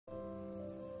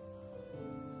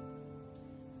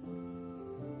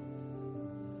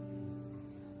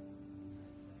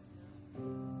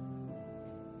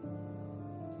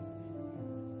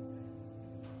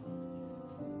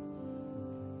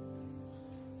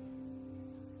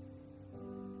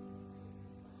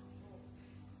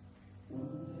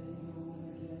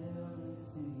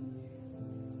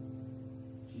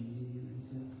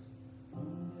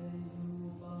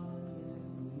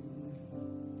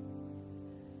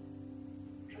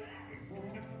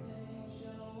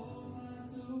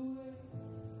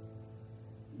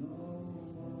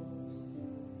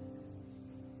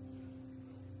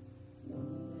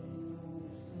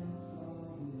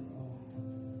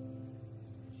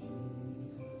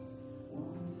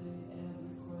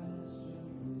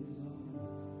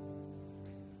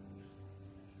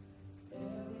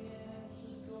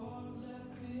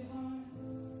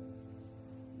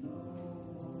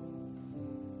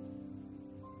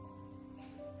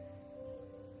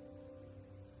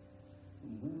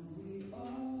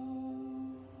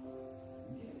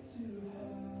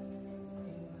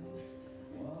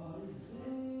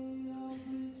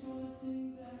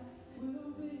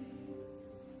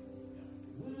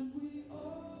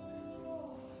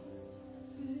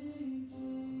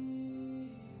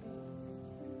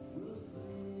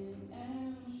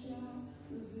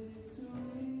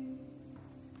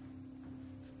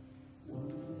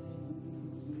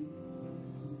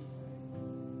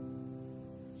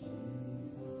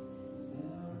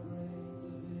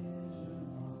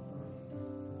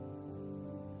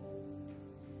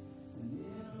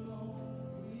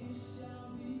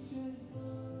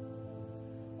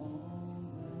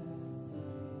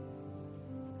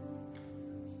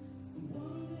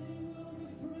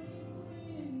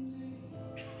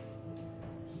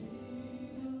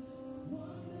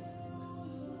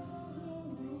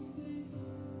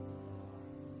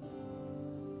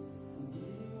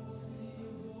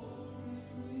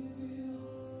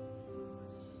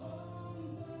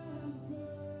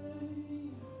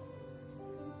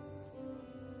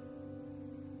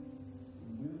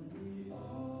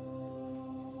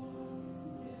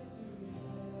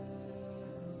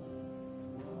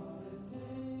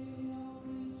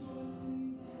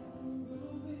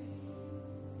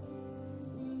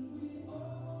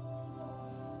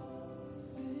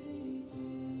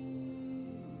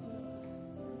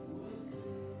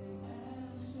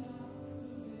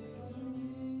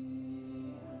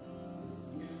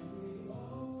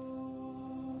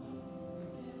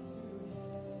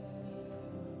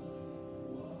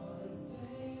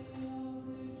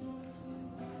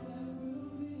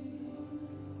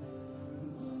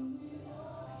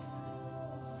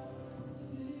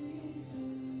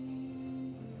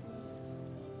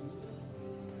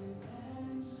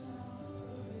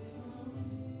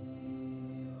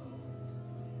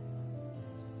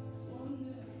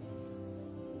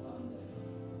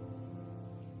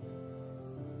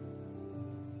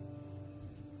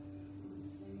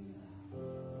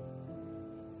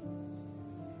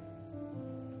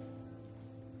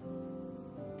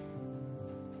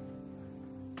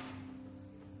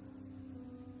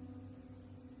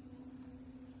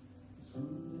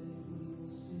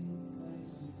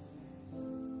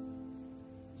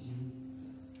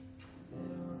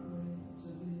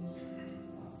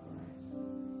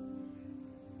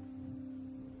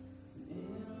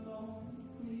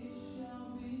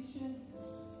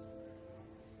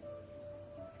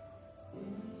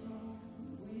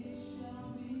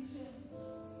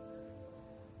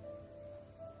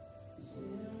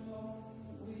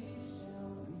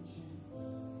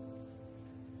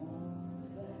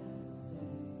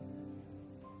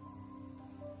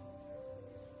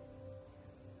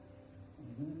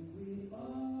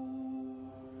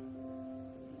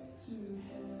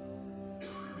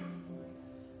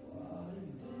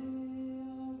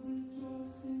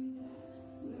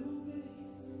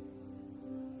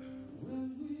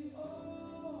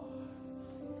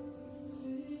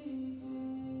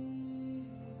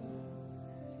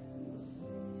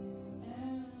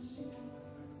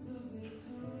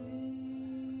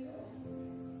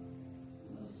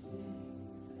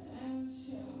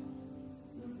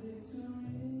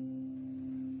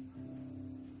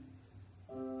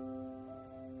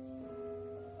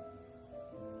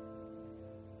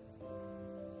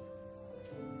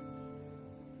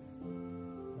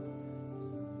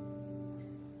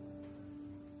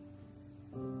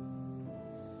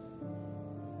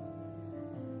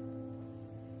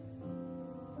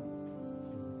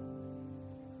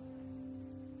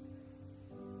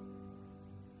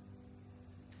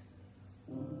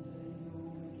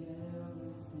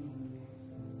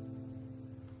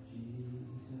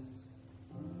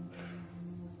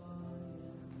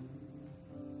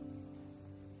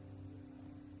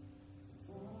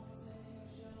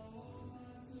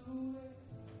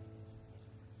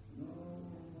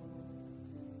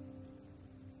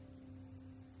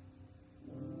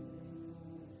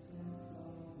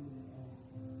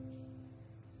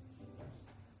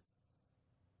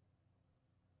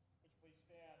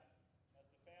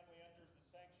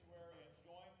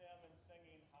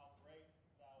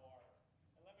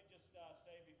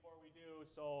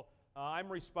So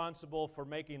I'm responsible for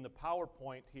making the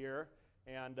PowerPoint here.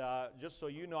 And just so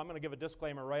you know, I'm going to give a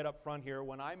disclaimer right up front here.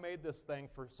 When I made this thing,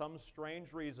 for some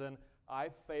strange reason, I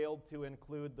failed to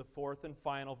include the fourth and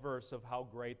final verse of How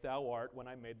Great Thou Art when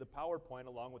I made the PowerPoint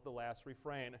along with the last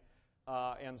refrain.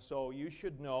 And so you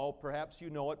should know, perhaps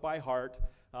you know it by heart,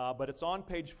 but it's on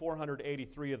page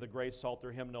 483 of the Grace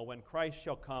Psalter hymnal, When Christ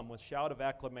Shall Come, with shout of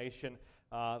acclamation.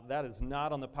 That is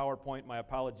not on the PowerPoint. My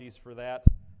apologies for that.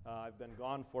 I've been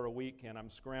gone for a week, and I'm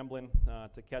scrambling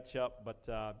to catch up,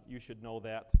 but you should know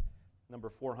that. Number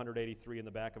 483 in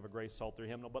the back of a Grace Psalter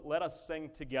hymnal. But let us sing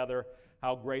together,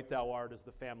 How Great Thou Art, as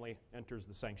the family enters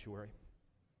the sanctuary.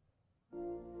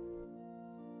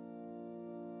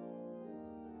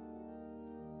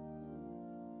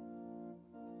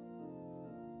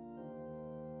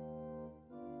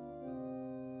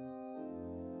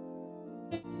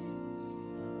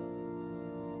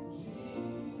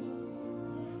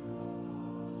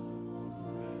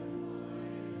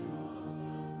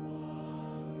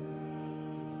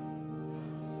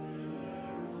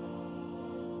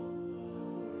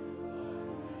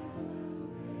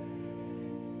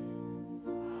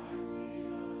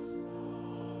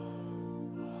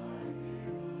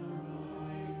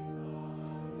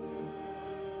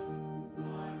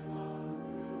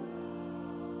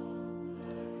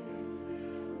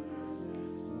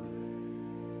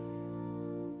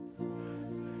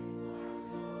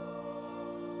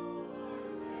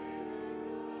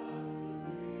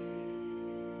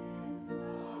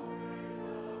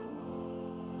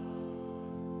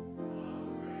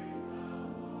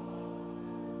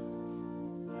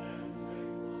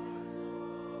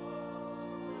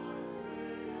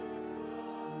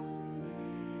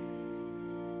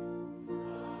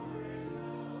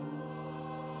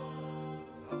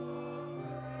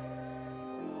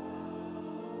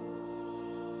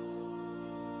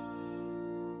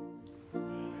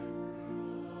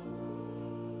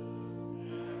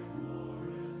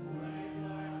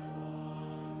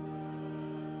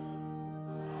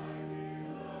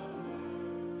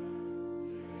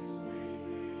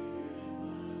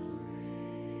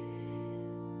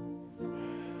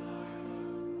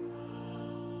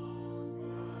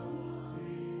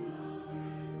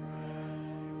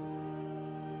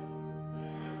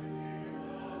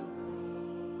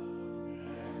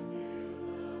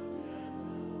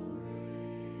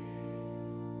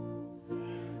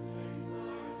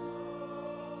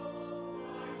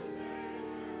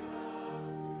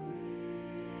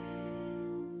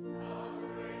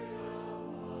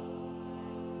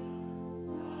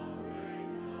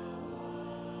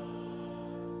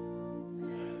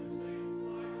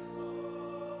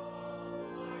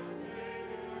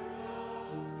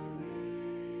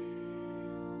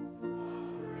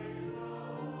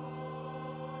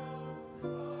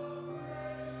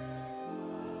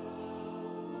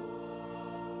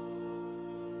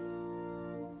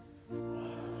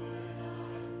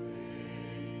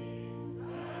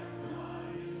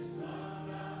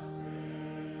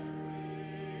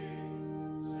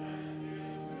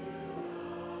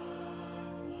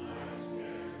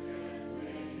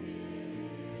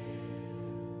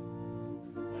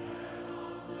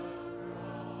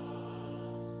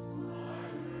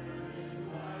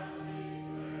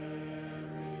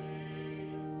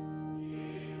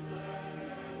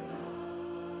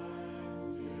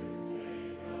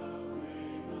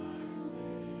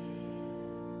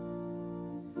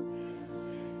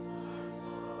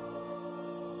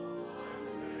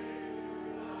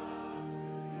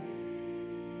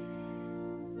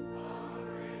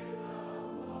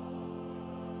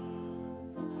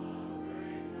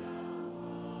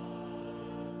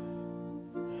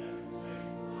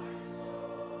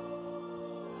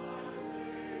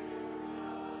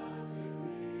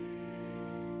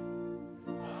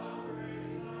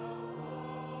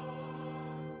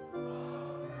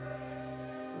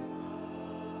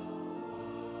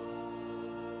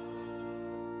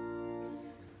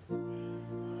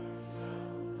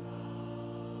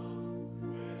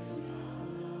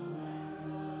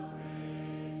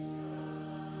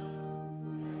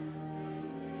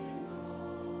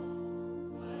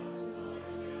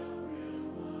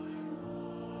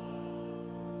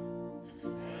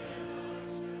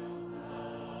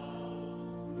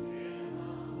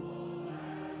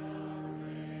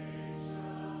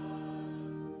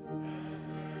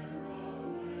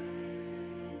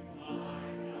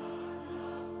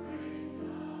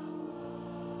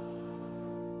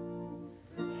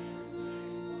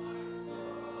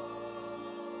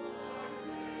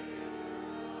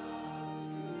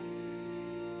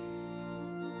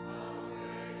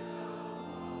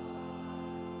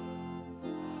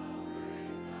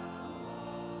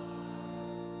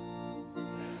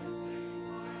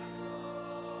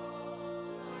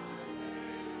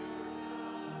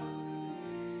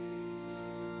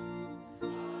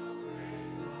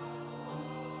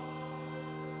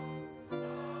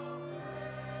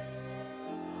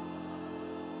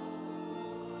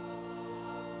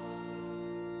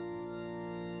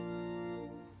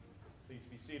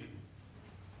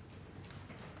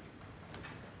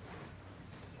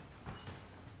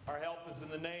 help is in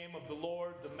the name of the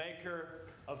Lord, the maker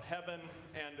of heaven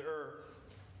and earth.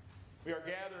 We are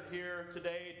gathered here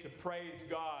today to praise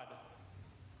God,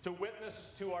 to witness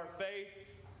to our faith,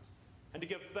 and to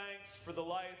give thanks for the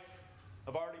life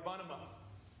of Artie Bonnema.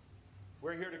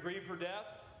 We're here to grieve her death.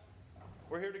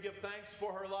 We're here to give thanks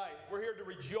for her life. We're here to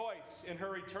rejoice in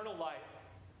her eternal life.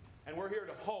 And we're here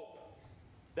to hope.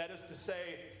 That is to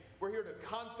say, we're here to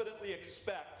confidently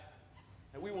expect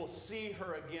that we will see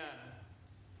her again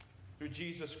through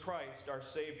Jesus Christ, our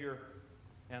Savior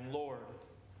and Lord.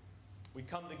 We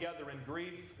come together in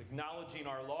grief, acknowledging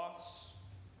our loss.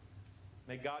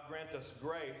 May God grant us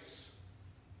grace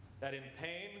that in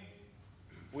pain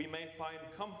we may find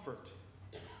comfort,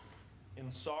 in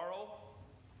sorrow,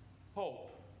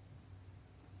 hope,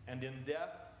 and in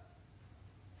death,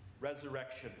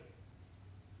 resurrection.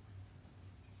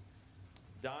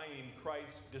 Dying,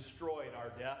 Christ destroyed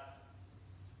our death,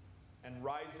 and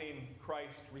rising,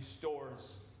 Christ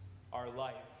restores our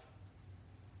life.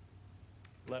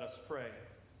 Let us pray.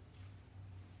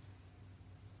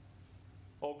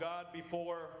 O God,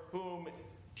 before whom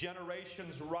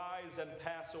generations rise and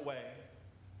pass away,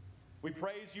 we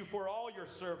praise you for all your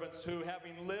servants who,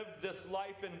 having lived this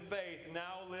life in faith,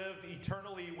 now live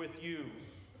eternally with you.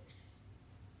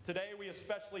 Today we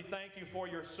especially thank you for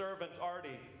your servant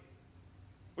Artie.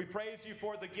 We praise you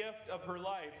for the gift of her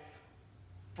life,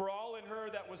 for all in her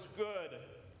that was good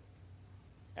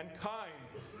and kind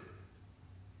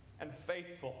and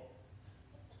faithful.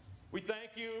 We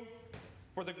thank you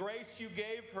for the grace you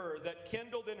gave her that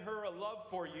kindled in her a love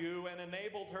for you and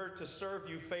enabled her to serve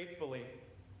you faithfully.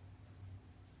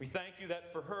 We thank you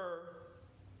that for her,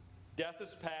 death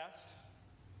is past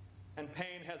and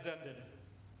pain has ended,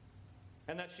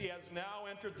 and that she has now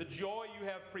entered the joy you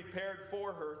have prepared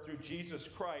for her through Jesus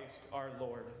Christ our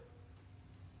Lord.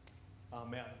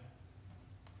 Amen.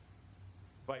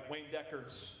 Invite Wayne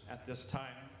Deckers at this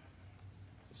time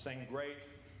to sing "Great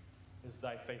is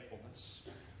Thy Faithfulness."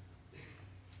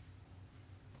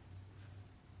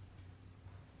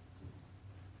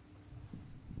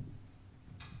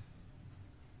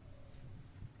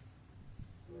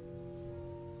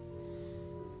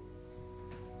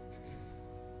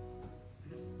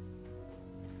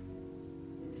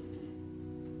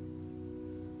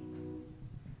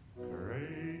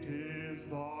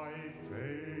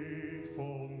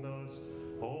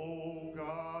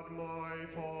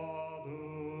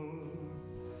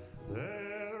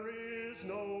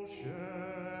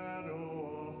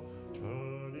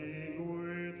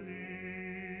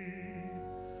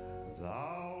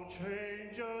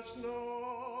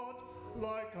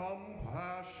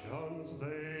 Compassions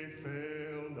they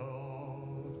fail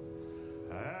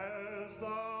not, as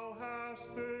thou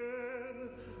hast been,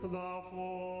 thou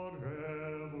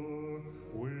forever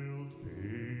wilt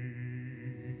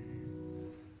be.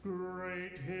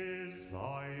 Great is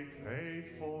thy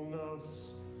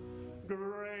faithfulness,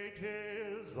 great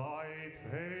is thy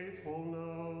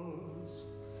faithfulness.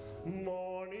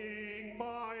 Morning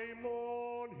by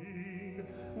morning,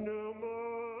 new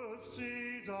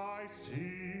mercies I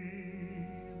see.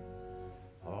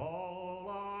 All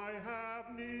I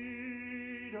have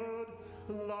needed,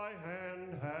 thy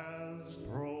hand has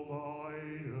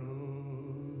provided.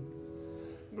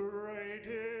 Great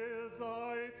is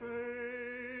thy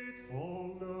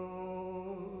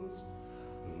faithfulness,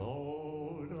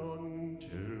 Lord,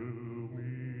 unto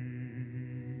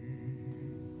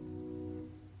me.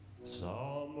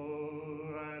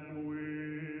 Summer and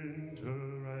winter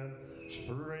and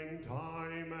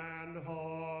springtime and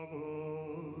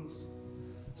harvest,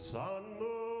 sun,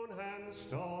 moon, and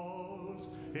stars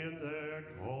in their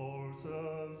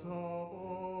courses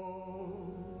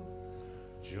above,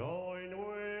 join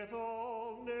with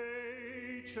all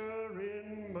nature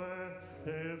in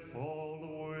manifold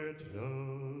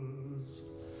witness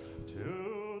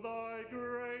to thy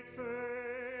great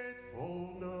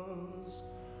faithfulness,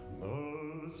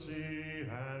 mercy,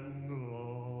 and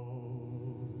love.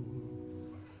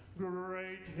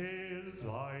 Great is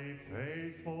thy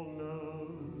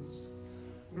faithfulness,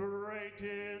 great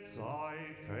is thy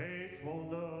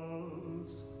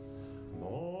faithfulness.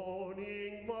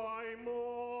 Morning by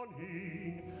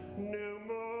morning, new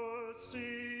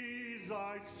mercies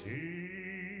I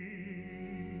see,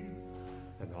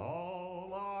 and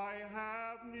all I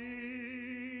have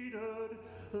needed,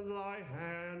 thy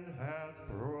hand hath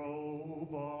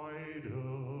provided.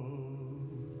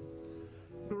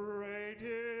 Great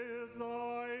is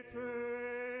thy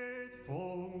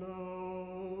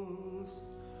faithfulness,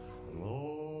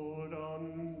 Lord,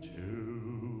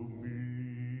 unto me.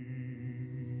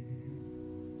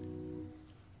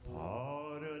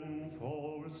 Pardon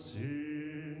for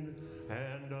sin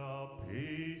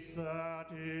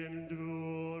that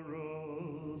endureth,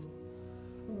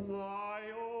 thy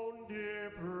own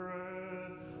dear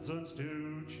presence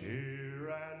to cheer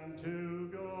and to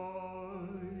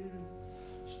guide,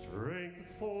 strength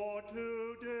for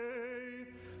today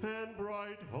and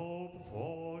bright hope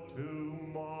for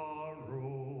tomorrow.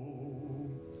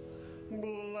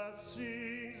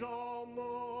 Blessings all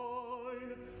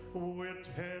mine with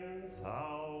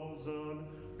 10,000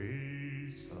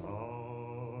 beside.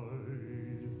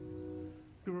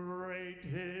 Great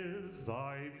is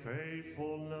thy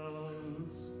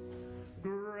faithfulness,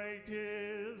 great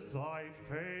is thy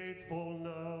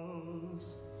faithfulness.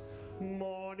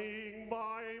 Morning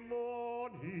by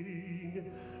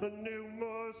morning, new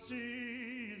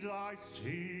mercies I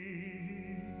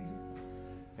see,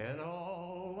 and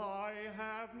all I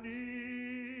have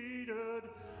needed,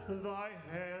 thy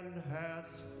hand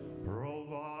hath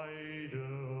provided.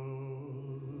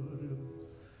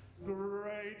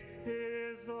 Great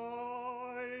is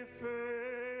thy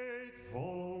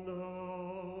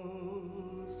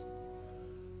faithfulness,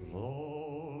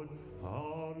 Lord,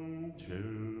 unto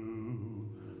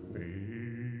me.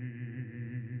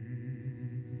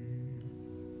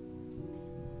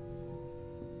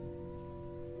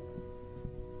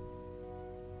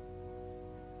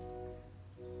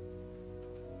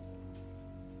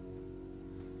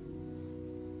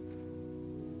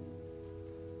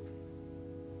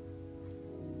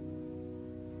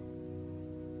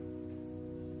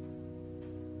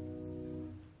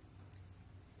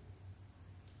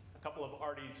 A couple of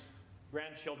Artie's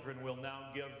grandchildren will now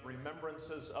give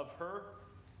remembrances of her.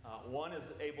 One is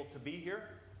able to be here,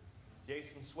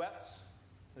 Jason Sweats.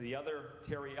 The other,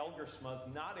 Terry Elgersma, is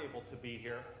not able to be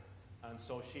here, and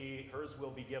so hers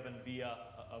will be given via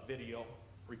a video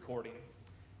recording.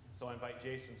 So I invite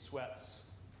Jason Sweats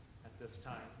at this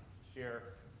time to share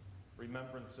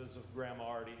remembrances of Grandma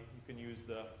Artie. You can use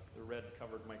the red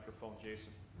covered microphone,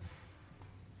 Jason.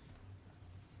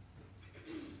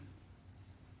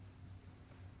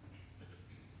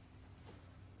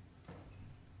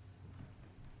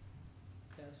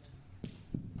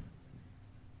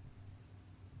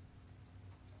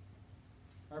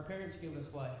 Our parents give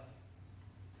us life.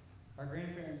 Our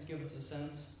grandparents give us a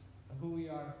sense of who we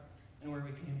are and where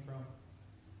we came from.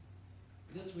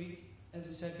 This week, as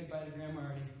we said goodbye to Grandma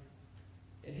Artie,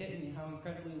 it hit me how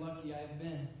incredibly lucky I've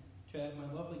been to have my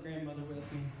lovely grandmother with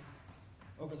me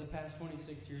over the past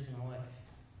 26 years of my life.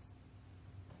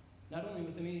 Not only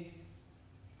with me,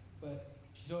 but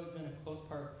she's always been a close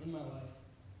part in my life.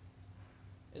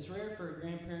 It's rare for a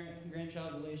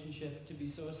grandparent-grandchild relationship to be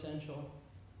so essential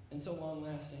and so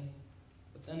long-lasting,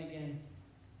 but then again,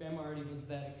 Grandma Artie was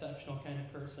that exceptional kind of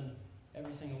person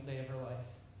every single day of her life.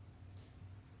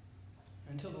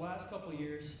 Until the last couple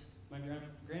years, my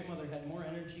grandmother had more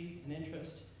energy and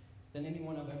interest than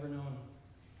anyone I've ever known.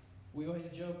 We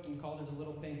always joked and called her the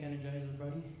little pink Energizer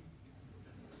Bunny.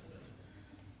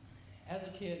 As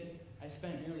a kid, I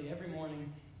spent nearly every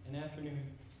morning and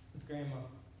afternoon with Grandma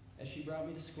as she brought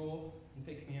me to school and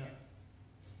picked me up.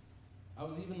 I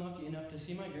was even lucky enough to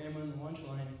see my grandma in the lunch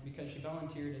line because she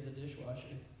volunteered as a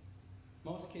dishwasher.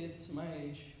 Most kids my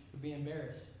age would be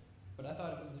embarrassed, but I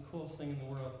thought it was the coolest thing in the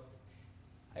world.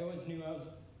 I always knew I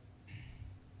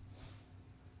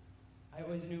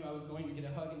was going to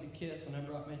get a hug and a kiss when I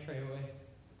brought my tray away.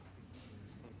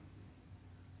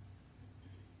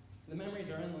 The memories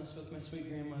are endless with my sweet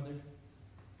grandmother,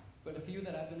 but a few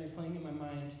that I've been replaying in my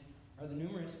mind are the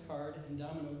numerous card and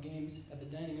domino games at the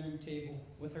dining room table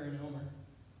with her and Elmer.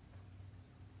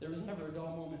 There was never a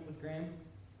dull moment with Gram.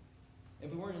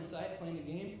 If we weren't inside playing a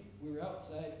game, we were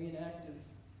outside being active.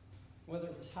 Whether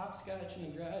it was hopscotch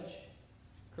in the garage,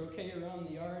 croquet around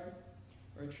the yard,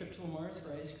 or a trip to Lamar's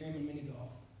for ice cream and mini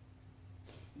golf.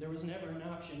 There was never an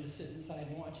option to sit inside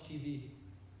and watch TV,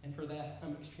 and for that,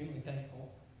 I'm extremely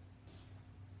thankful.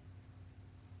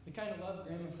 The kind of love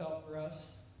Grandma felt for us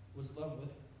was love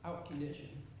without condition.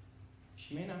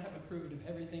 She may not have approved of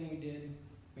everything we did,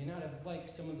 may not have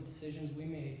liked some of the decisions we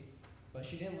made, but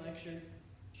she didn't lecture,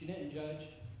 she didn't judge,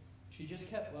 she just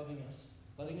kept loving us,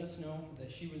 letting us know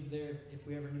that she was there if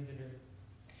we ever needed her.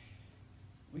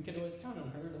 We could always count on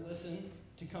her to listen,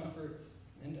 to comfort,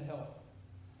 and to help.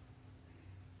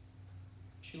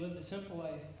 She lived a simple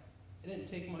life. It didn't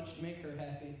take much to make her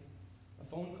happy. A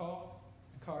phone call,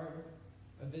 a card,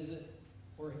 a visit,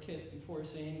 or a kiss before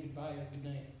saying goodbye or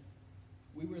goodnight.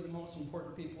 We were the most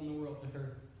important people in the world to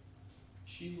her.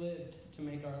 She lived to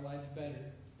make our lives better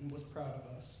and was proud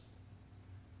of us.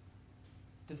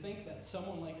 To think that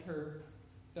someone like her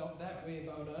felt that way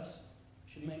about us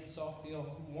should make us all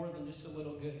feel more than just a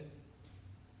little good.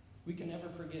 We can never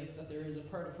forget that there is a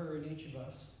part of her in each of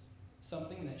us,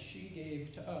 something that she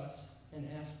gave to us and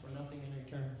asked for nothing in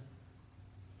return.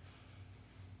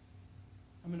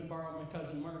 I'm going to borrow my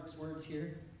cousin Mark's words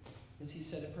here, as he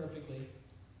said it perfectly.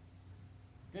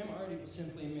 Grandma Artie was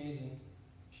simply amazing.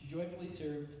 She joyfully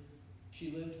served.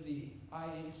 She lived the I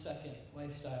am second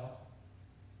lifestyle.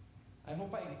 I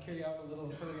hope I can carry out a little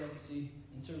of her legacy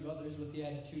and serve others with the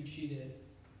attitude she did.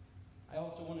 I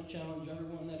also want to challenge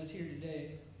everyone that is here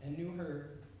today and knew her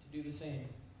to do the same.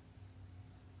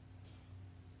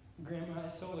 Grandma, I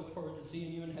so look forward to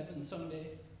seeing you in heaven someday.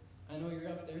 I know you're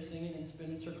up there singing and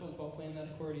spinning circles while playing that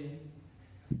accordion.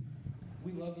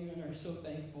 We love you and are so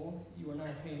thankful you are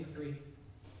now pain-free.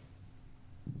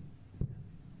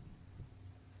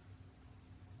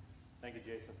 Thank you,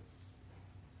 Jason.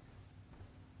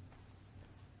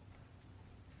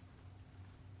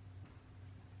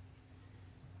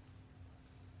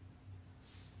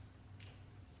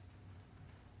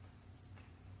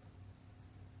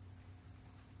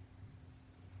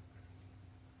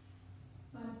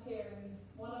 I'm Terry,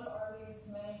 one of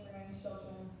Artie's many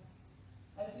grandchildren.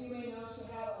 As you may know, she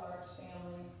had a large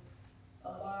family, a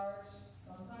large,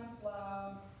 sometimes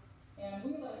loud, and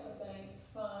we like to think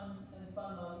fun and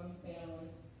fun-loving family.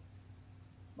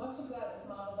 Much of that is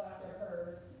modeled after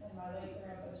her and my late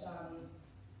grandpa Johnny.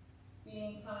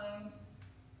 Being kind,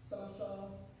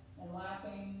 social, and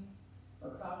laughing,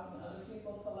 or causing other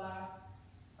people to laugh,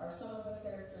 are some of the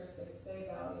characteristics they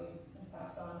valued and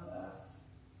passed on to us.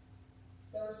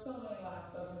 There were so many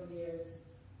laughs over the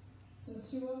years.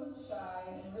 Since she wasn't shy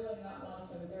and really not one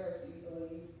to embarrass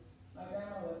easily, my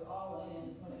grandma was all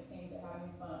in when it came to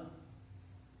having fun.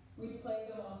 We'd play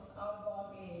the most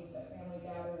oddball games at family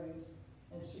gatherings,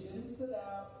 and she didn't sit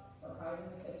out or hide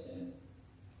in the kitchen.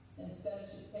 Instead,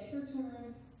 she'd take her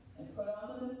turn and put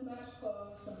on the mismatched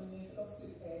clothes from the musical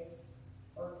suitcase,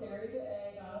 or carry the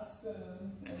egg on a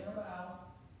spoon in her mouth,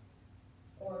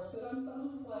 or sit on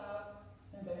someone's lap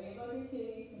and behave like a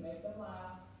kitty to make them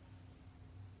laugh.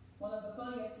 One of the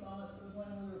funniest moments was when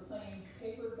we were playing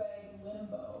paper bag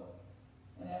limbo,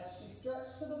 and as she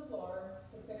stretched to the floor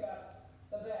to pick up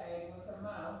the bag with her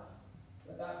mouth,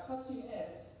 without touching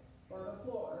it or the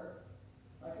floor,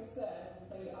 like I said,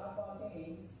 we played oddball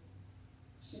games,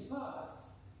 she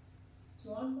paused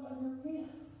to unbutton her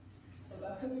pants so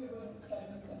that we wouldn't cut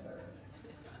into her.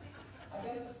 I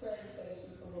guess it's fair to say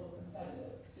she was a little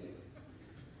competitive, too.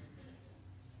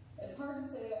 It's hard to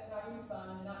say that having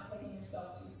fun and not taking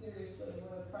yourself too seriously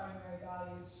were the primary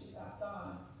values she passed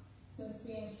on, since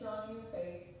being strong in your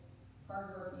faith,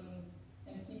 hardworking,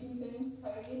 and keeping things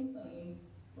tidy and clean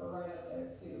were right up there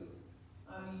too.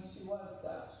 I mean, she was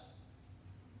Dutch.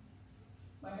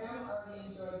 My grandma Artie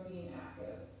enjoyed being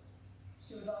active.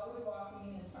 She was always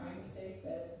walking and trying to stay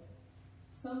fit.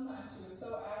 Sometimes she was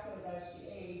so active as she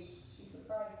aged, she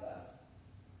surprised us.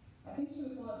 I think she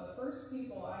was one of the first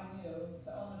people I knew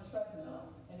to own a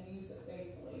treadmill and use it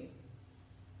faithfully.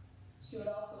 She would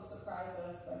also surprise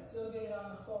us by still getting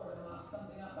on the floor to mop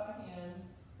something up by hand,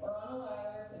 or on a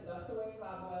ladder to dust away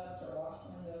cobwebs or wash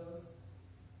windows.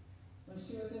 When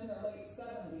she was in her late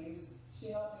 70s,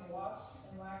 she helped me wash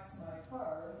and wax my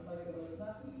car like it was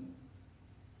nothing.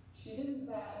 She didn't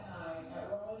bat an eye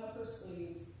at rolling up her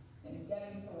sleeves and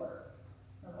getting to work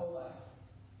her whole life.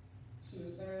 She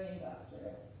was very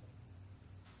industrious.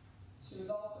 She was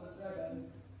also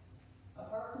driven.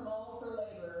 Apart from all of her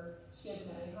labor, she had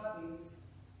many hobbies: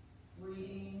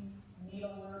 reading,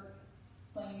 needlework,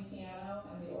 playing piano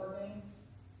and the organ.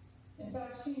 In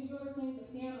fact, she enjoyed playing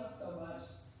the piano so much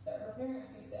that her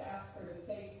parents used to ask her to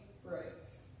take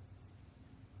breaks.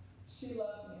 She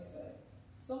loved music,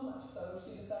 so much so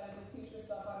she decided to teach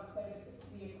herself how to play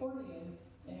the accordion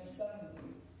in her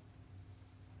 70s.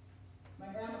 My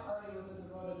grandma Artie was a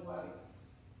devoted wife.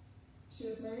 She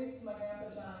was married to my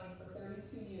grandpa Johnny for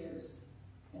 32 years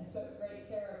and took great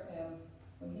care of him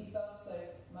when he fell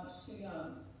sick, much too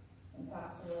young, and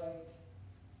passed away.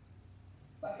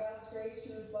 By God's grace,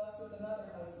 she was blessed with another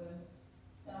husband,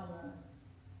 Elmer.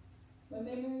 When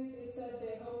they married, they said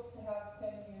they hoped to have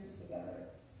 10 years together.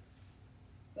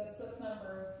 This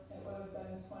September, it would have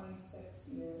been 26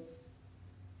 years.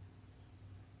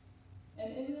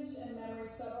 An image and memory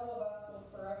several of us will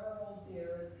forever hold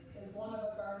dear is one of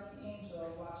a guardian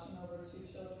angel watching over two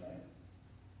children.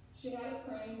 She had it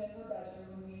framed in her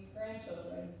bedroom when we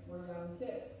grandchildren were young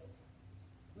kids.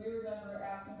 We remember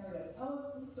asking her to tell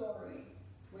us the story,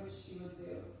 which she would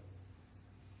do.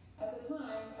 At the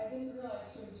time, I didn't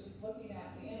realize she was just looking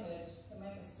at the image to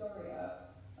make a story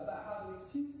up about how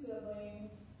these two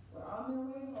siblings were on their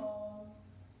way home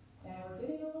and were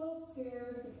getting a little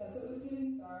scared because it was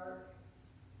getting dark.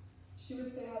 She She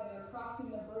would say how they were crossing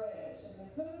the bridge and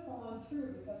they could have fallen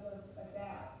through because of a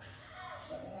gap,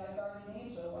 but they had a guardian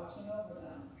angel watching over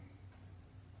them.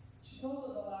 She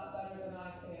told it a lot better than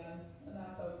I can, and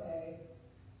that's okay.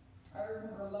 I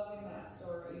remember loving that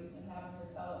story and having her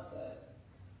tell us it.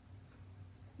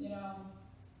 You know,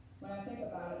 when I think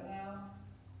about it now,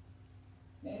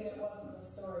 maybe it wasn't the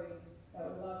story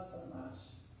that we love so much.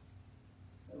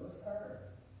 It was her.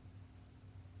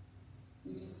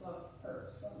 We just loved her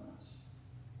so much.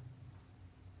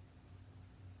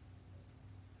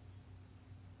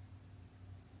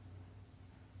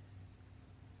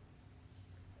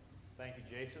 Thank you,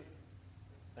 Jason.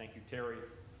 Thank you, Terry,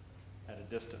 at a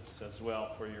distance as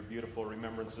well, for your beautiful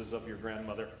remembrances of your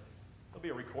grandmother. There'll be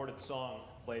a recorded song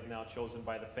played now, chosen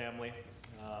by the family.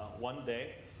 One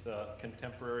Day. It's a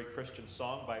contemporary Christian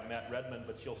song by Matt Redman,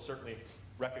 but you'll certainly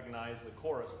recognize the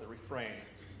chorus, the refrain,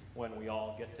 when we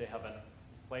all get to heaven.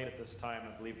 Played at this time.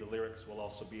 I believe the lyrics will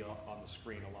also be on the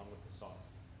screen along with the song.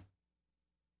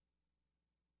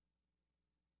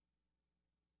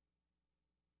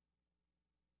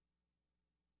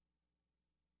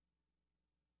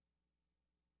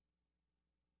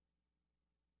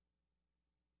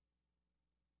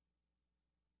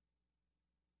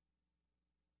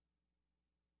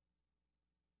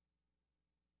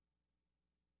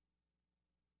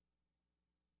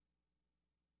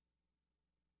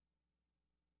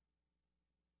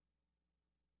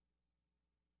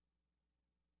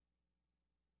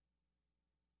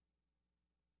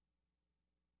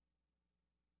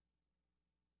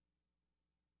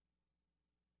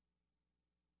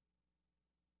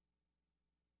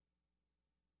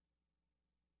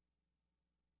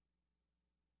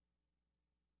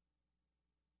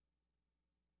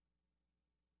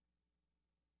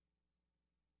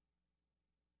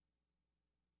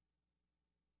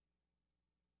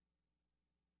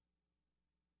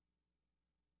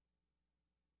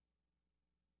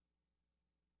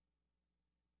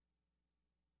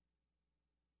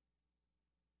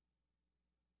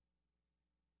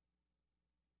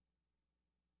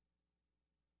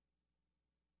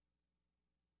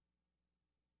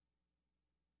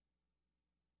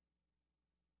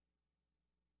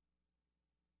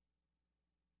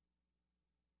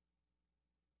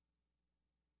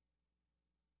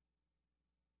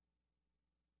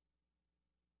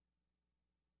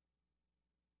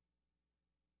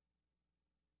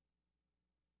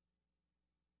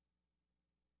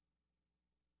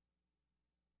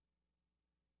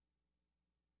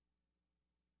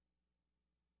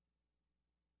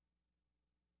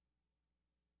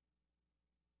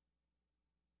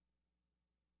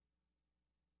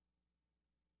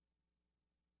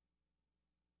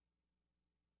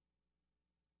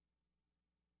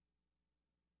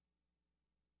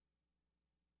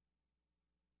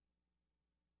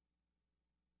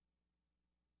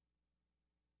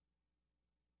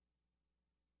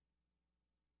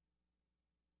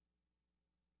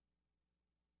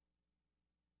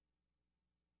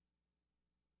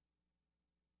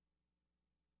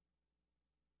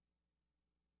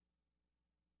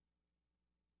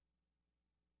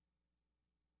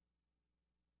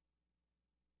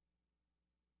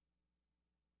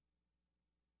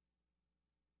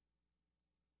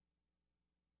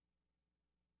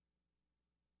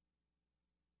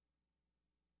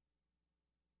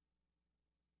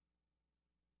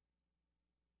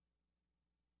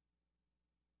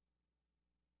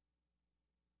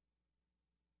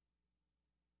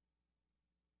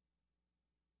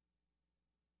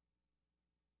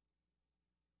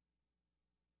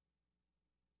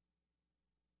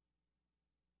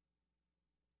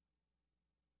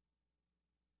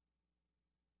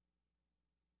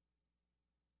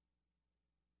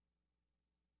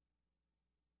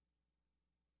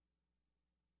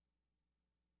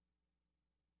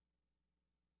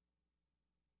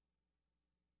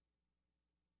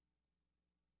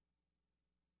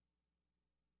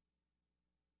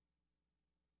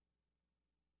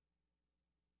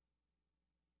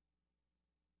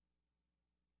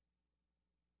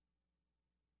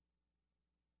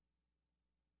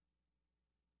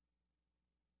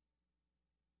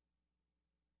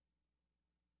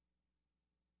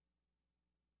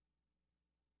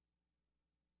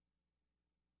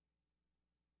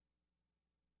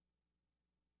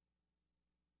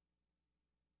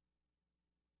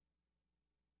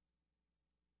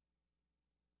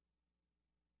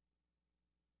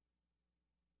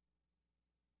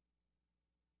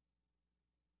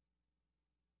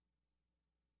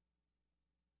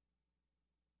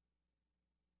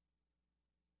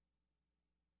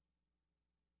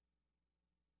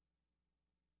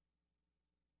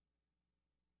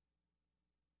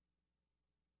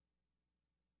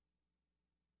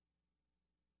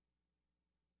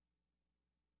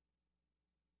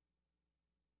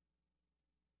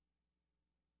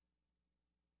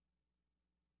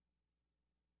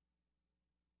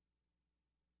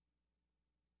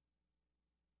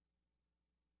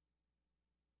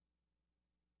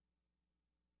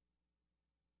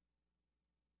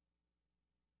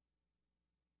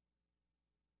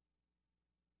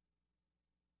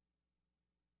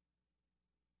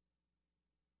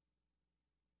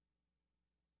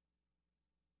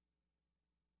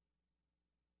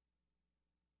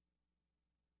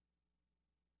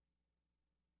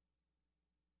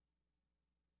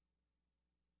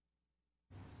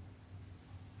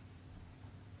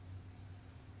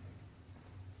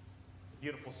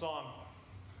 Beautiful song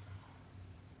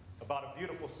about a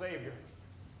beautiful Savior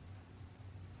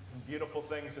and beautiful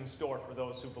things in store for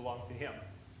those who belong to Him.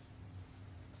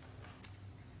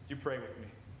 Would you pray with me?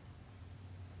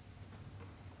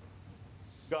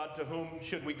 God, to whom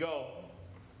should we go?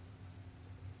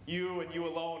 You and you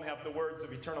alone have the words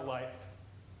of eternal life.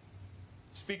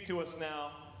 Speak to us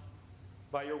now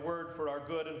by your word for our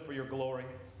good and for your glory.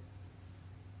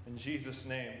 In Jesus'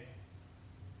 name,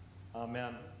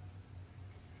 amen.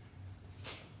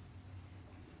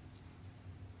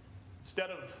 Instead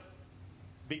of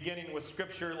beginning with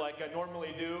Scripture like I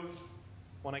normally do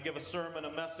when I give a sermon,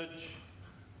 a message,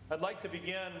 I'd like to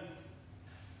begin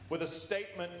with a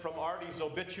statement from Artie's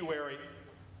obituary,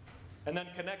 and then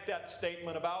connect that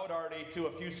statement about Artie to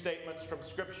a few statements from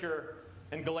Scripture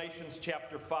in Galatians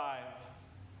chapter 5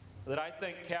 that I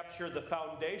think capture the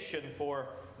foundation for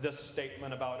this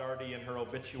statement about Artie and her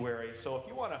obituary. So if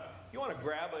you want to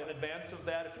grab, in advance of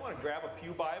that, if you want to grab a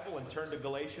pew Bible and turn to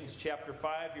Galatians chapter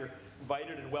 5, you're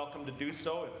invited and welcome to do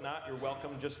so. If not, you're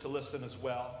welcome just to listen as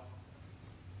well.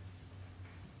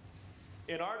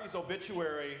 In Artie's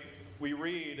obituary, we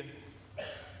read,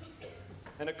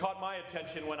 and it caught my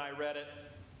attention when I read it,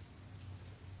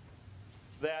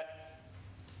 that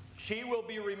she will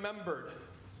be remembered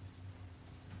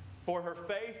for her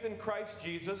faith in Christ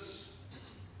Jesus,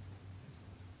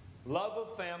 love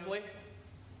of family,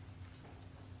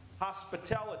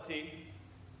 hospitality,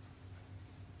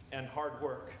 and hard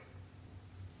work.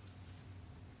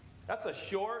 That's a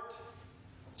short,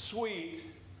 sweet,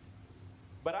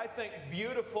 but I think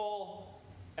beautiful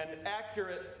and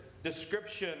accurate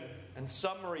description and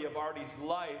summary of Artie's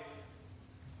life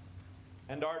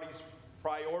and Artie's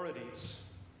priorities.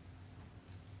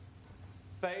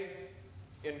 Faith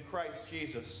in Christ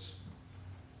Jesus,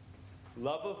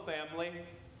 love of family,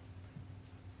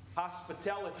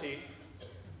 hospitality,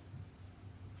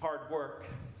 hard work.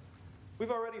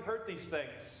 We've already heard these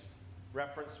things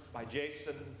referenced by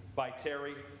Jason, by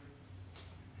Terry.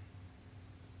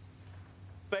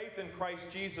 Faith in Christ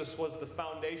Jesus was the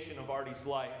foundation of Artie's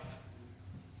life.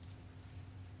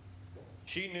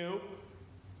 She knew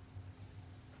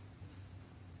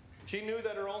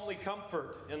that her only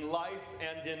comfort in life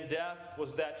and in death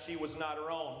was that she was not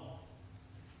her own,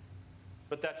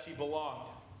 but that she belonged,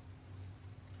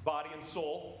 body and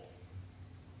soul,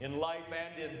 in life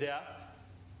and in death,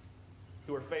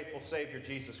 to her faithful Savior,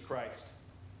 Jesus Christ.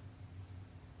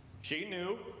 She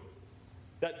knew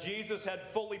that Jesus had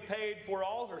fully paid for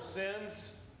all her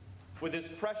sins with His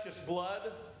precious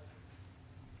blood,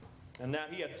 and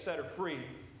that He had set her free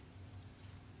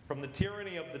from the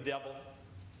tyranny of the devil.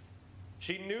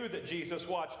 She knew that Jesus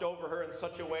watched over her in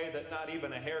such a way that not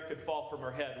even a hair could fall from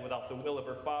her head without the will of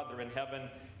her Father in heaven,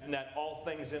 and that all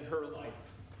things in her life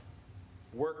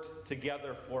worked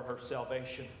together for her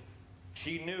salvation.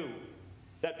 She knew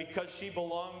that because she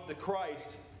belonged to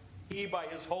Christ, He, by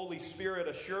His Holy Spirit,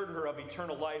 assured her of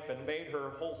eternal life and made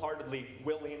her wholeheartedly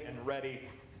willing and ready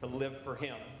to live for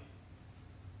Him.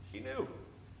 She knew.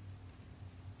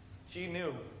 She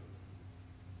knew.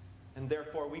 And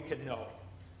therefore we can know.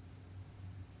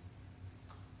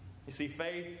 You see,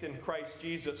 faith in Christ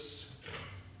Jesus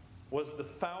was the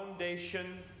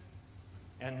foundation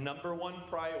and number one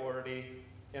priority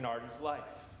in Artie's life.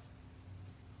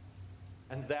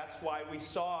 And that's why we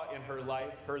saw in her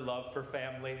life her love for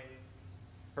family,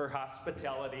 her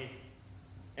hospitality,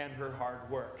 and her hard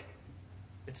work.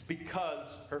 It's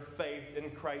because her faith in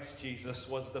Christ Jesus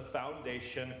was the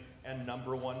foundation and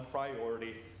number one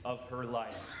priority of her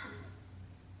life.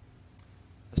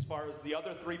 As far as the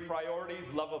other three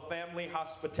priorities, love of family,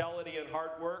 hospitality, and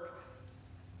hard work,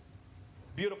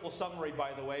 beautiful summary,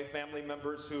 by the way, family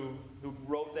members who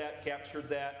wrote that, captured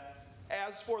that.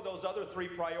 As for those other three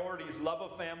priorities, love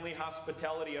of family,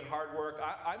 hospitality, and hard work,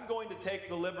 I'm going to take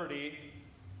the liberty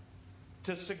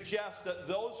to suggest that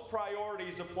those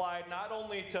priorities applied not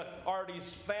only to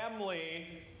Artie's family,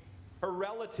 her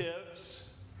relatives,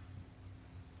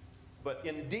 but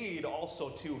indeed also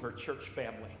to her church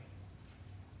family.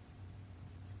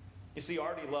 You see,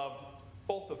 Artie loved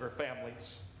both of her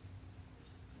families.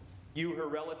 You, her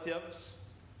relatives,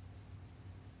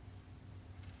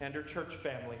 and her church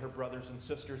family, her brothers and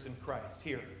sisters in Christ,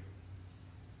 here,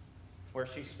 where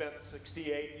she spent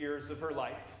 68 years of her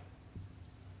life.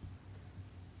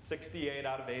 68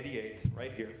 out of 88,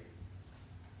 right here.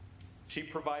 She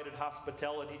provided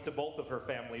hospitality to both of her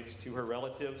families, to her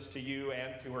relatives, to you,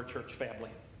 and to her church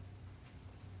family.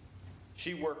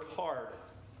 She worked hard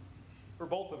for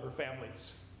both of her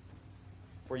families,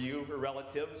 for you, her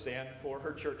relatives, and for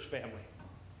her church family.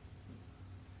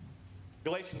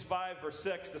 Galatians 5, verse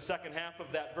 6, the second half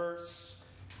of that verse,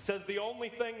 It says the only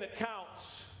thing that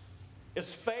counts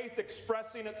is faith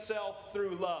expressing itself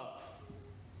through love.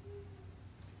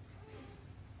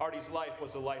 Artie's life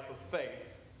was a life of faith,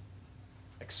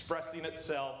 expressing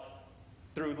itself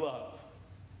through love.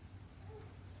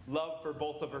 Love for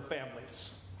both of her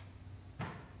families. A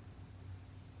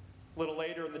little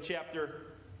later in the chapter,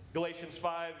 Galatians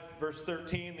 5, verse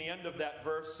 13, the end of that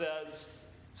verse says,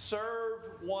 serve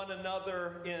one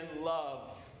another in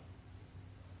love.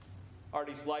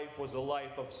 Artie's life was a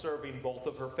life of serving both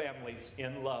of her families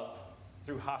in love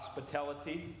through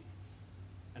hospitality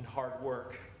and hard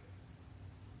work.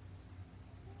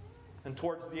 And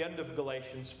towards the end of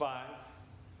Galatians 5,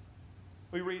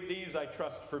 we read these, I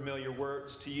trust, familiar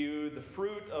words to you. The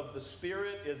fruit of the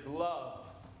Spirit is love,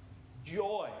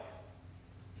 joy,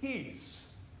 peace,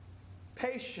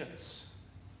 patience,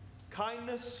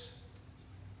 kindness,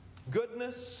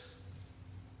 goodness,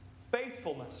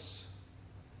 faithfulness,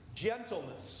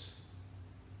 gentleness,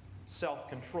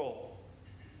 self-control.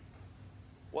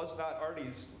 Was not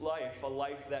Artie's life a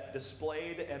life that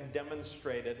displayed and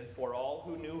demonstrated for all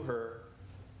who knew her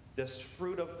this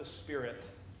fruit of the Spirit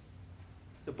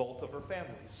to both of her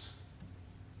families?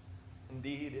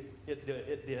 Indeed, it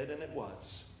did, and it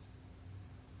was.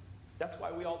 That's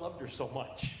why we all loved her so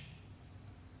much.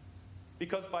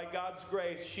 Because by God's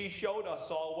grace, she showed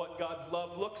us all what God's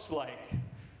love looks like.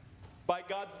 By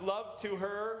God's love to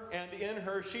her and in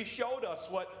her, she showed us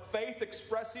what faith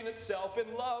expressing itself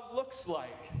in love looks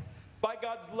like. By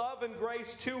God's love and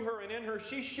grace to her and in her,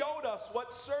 she showed us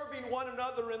what serving one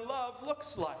another in love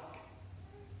looks like.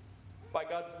 By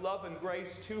God's love and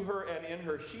grace to her and in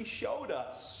her, she showed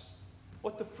us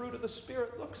what the fruit of the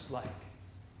Spirit looks like.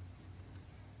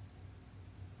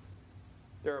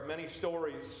 There are many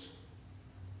stories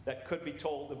that could be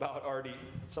told about Artie.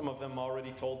 Some of them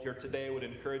already told here today. I would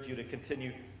encourage you to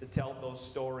continue to tell those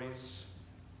stories.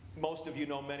 Most of you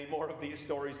know many more of these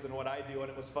stories than what I do, and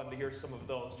it was fun to hear some of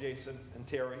those, Jason and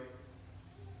Terry.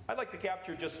 I'd like to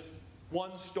capture just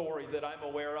one story that I'm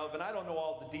aware of, and I don't know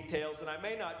all the details, and I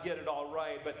may not get it all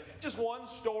right, but just one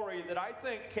story that I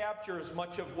think captures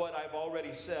much of what I've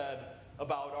already said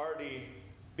about Artie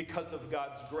because of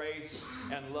God's grace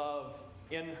and love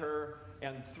in her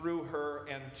and through her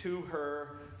and to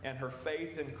her and her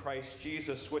faith in Christ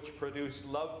Jesus, which produced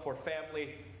love for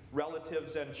family,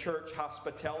 relatives, and church,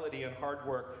 hospitality, and hard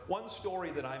work. One story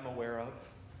that I'm aware of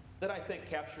that I think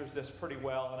captures this pretty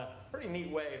well in a pretty neat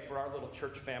way for our little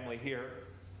church family here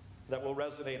that will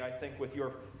resonate, I think, with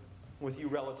you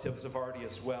relatives of Artie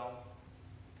as well.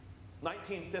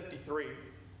 1953.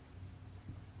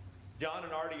 John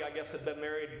and Artie, I guess, had been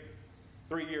married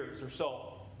 3 years or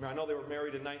so. I know they were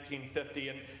married in 1950.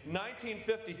 In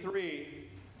 1953,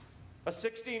 a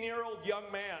 16-year-old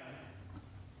young man,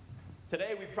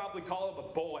 today we'd probably call him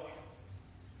a boy,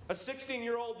 a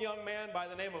 16-year-old young man by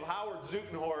the name of Howard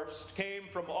Zutenhorst came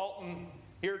from Alton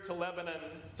here to Lebanon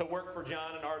to work for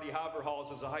John and Artie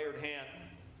Haberhals as a hired hand.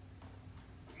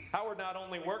 Howard not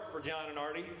only worked for John and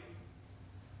Artie,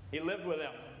 he lived with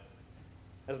them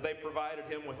as they provided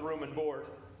him with room and board.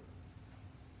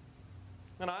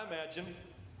 And I imagine,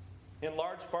 in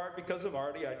large part because of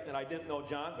Artie, and I didn't know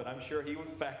John, but I'm sure he was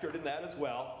factored in that as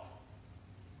well,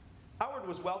 Howard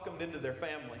was welcomed into their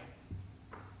family.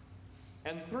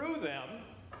 And through them,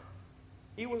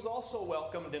 he was also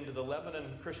welcomed into the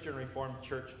Lebanon Christian Reformed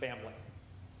Church family.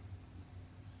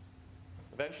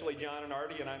 Eventually, John and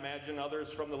Artie, and I imagine others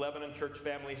from the Lebanon Church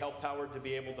family, helped Howard to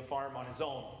be able to farm on his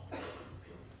own.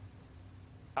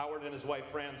 Howard and his wife,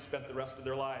 Fran, spent the rest of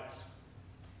their lives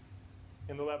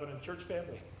in the Lebanon Church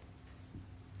family.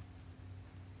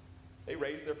 They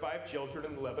raised their 5 children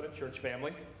in the Lebanon Church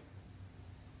family.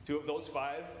 2 of those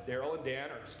 5, Daryl and Dan,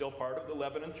 are still part of the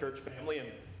Lebanon Church family, and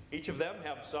each of them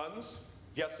have sons,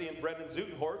 Jesse and Brendan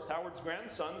Zutenhorst, Howard's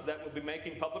grandsons, that will be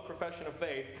making public profession of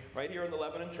faith right here in the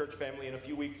Lebanon Church family in a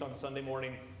few weeks on Sunday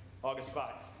morning, August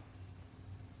 5.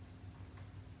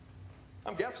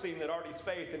 I'm guessing that Artie's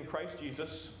faith in Christ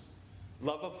Jesus,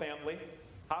 love of family,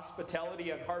 hospitality,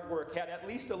 and hard work had at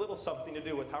least a little something to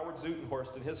do with Howard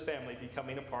Zutenhorst and his family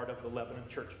becoming a part of the Lebanon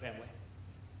Church family.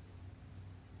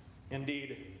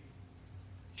 Indeed,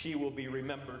 she will be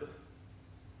remembered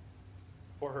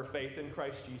for her faith in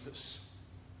Christ Jesus,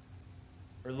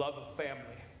 her love of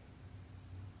family,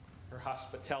 her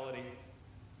hospitality,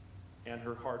 and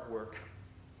her hard work.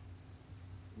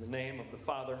 In the name of the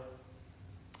Father,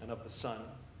 and of the Son,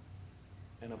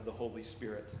 and of the Holy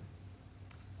Spirit.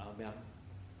 Amen.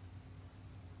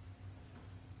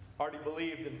 Artie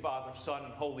believed in Father, Son,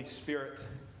 and Holy Spirit.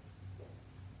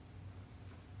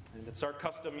 And it's our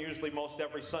custom usually most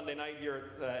every Sunday night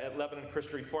here at Lebanon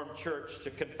Christian Reformed Church to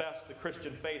confess the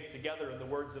Christian faith together in the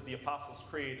words of the Apostles'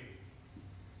 Creed.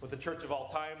 With the church of all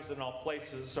times and all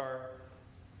places, our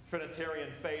Trinitarian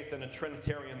faith and a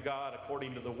Trinitarian God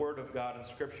according to the Word of God in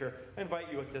Scripture. I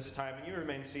invite you at this time, and you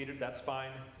remain seated, that's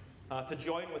fine, to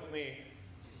join with me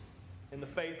in the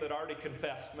faith that Artie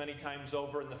confessed many times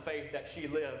over, in the faith that she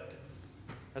lived,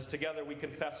 as together we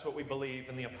confess what we believe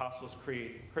in the Apostles'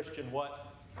 Creed. Christian, what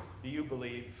do you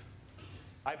believe?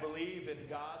 I believe in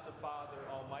God the Father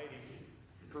Almighty,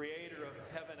 creator of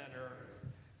heaven and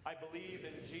earth. I believe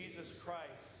in Jesus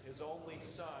Christ, his only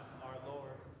Son, our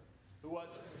Lord, who was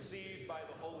conceived by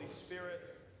the Holy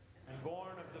Spirit and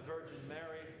born of the Virgin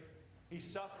Mary. He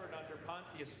suffered under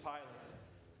Pontius Pilate,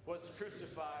 was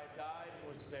crucified, died,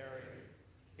 and was buried.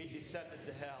 He descended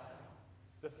to hell.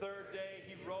 The third day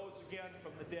he rose again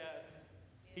from the dead.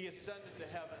 He ascended to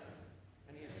heaven,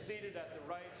 and he is seated at the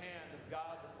right hand of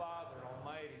God the Father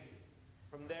Almighty.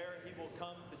 From there he will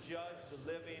come to judge the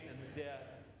living and the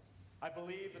dead. I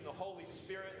believe in the Holy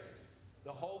Spirit,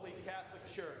 the Holy Catholic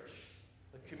Church,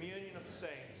 the communion of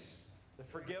saints, the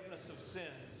forgiveness of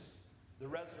sins, the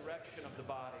resurrection of the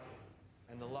body,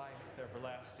 and the life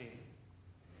everlasting.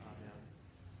 Amen.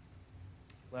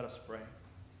 Let us pray.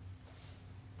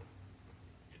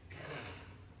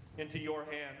 Into your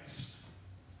hands,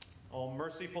 O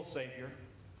merciful Savior,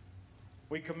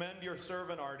 we commend your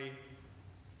servant Artie.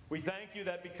 We thank you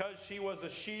that because she was a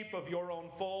sheep of your own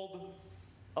fold,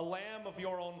 a lamb of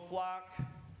your own flock,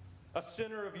 a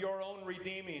sinner of your own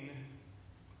redeeming,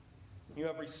 you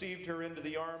have received her into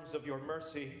the arms of your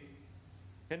mercy,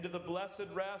 into the blessed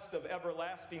rest of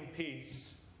everlasting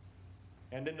peace,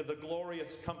 and into the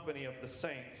glorious company of the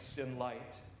saints in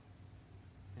light.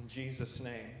 In Jesus'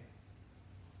 name,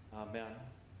 amen.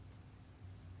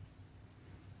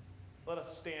 Let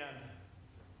us stand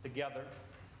together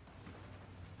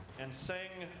and sing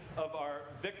of our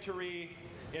victory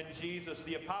in Jesus.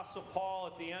 The Apostle Paul,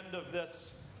 at the end of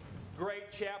this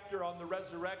great chapter on the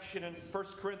resurrection in 1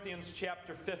 Corinthians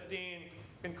chapter 15,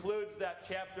 concludes that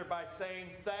chapter by saying,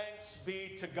 "Thanks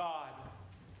be to God.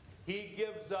 He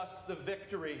gives us the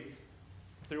victory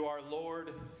through our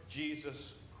Lord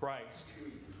Jesus Christ."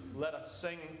 Let us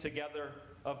sing together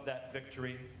of that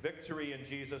victory. Victory in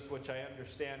Jesus, which I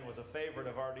understand was a favorite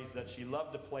of Artie's that she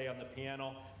loved to play on the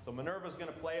piano. So Minerva's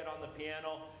going to play it on the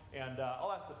piano, and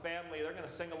I'll ask the family, they're going to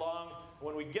sing along.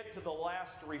 When we get to the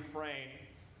last refrain,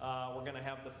 we're going to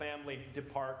have the family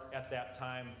depart at that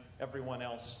time. Everyone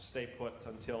else stay put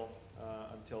until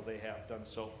they have done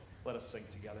so. Let us sing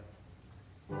together.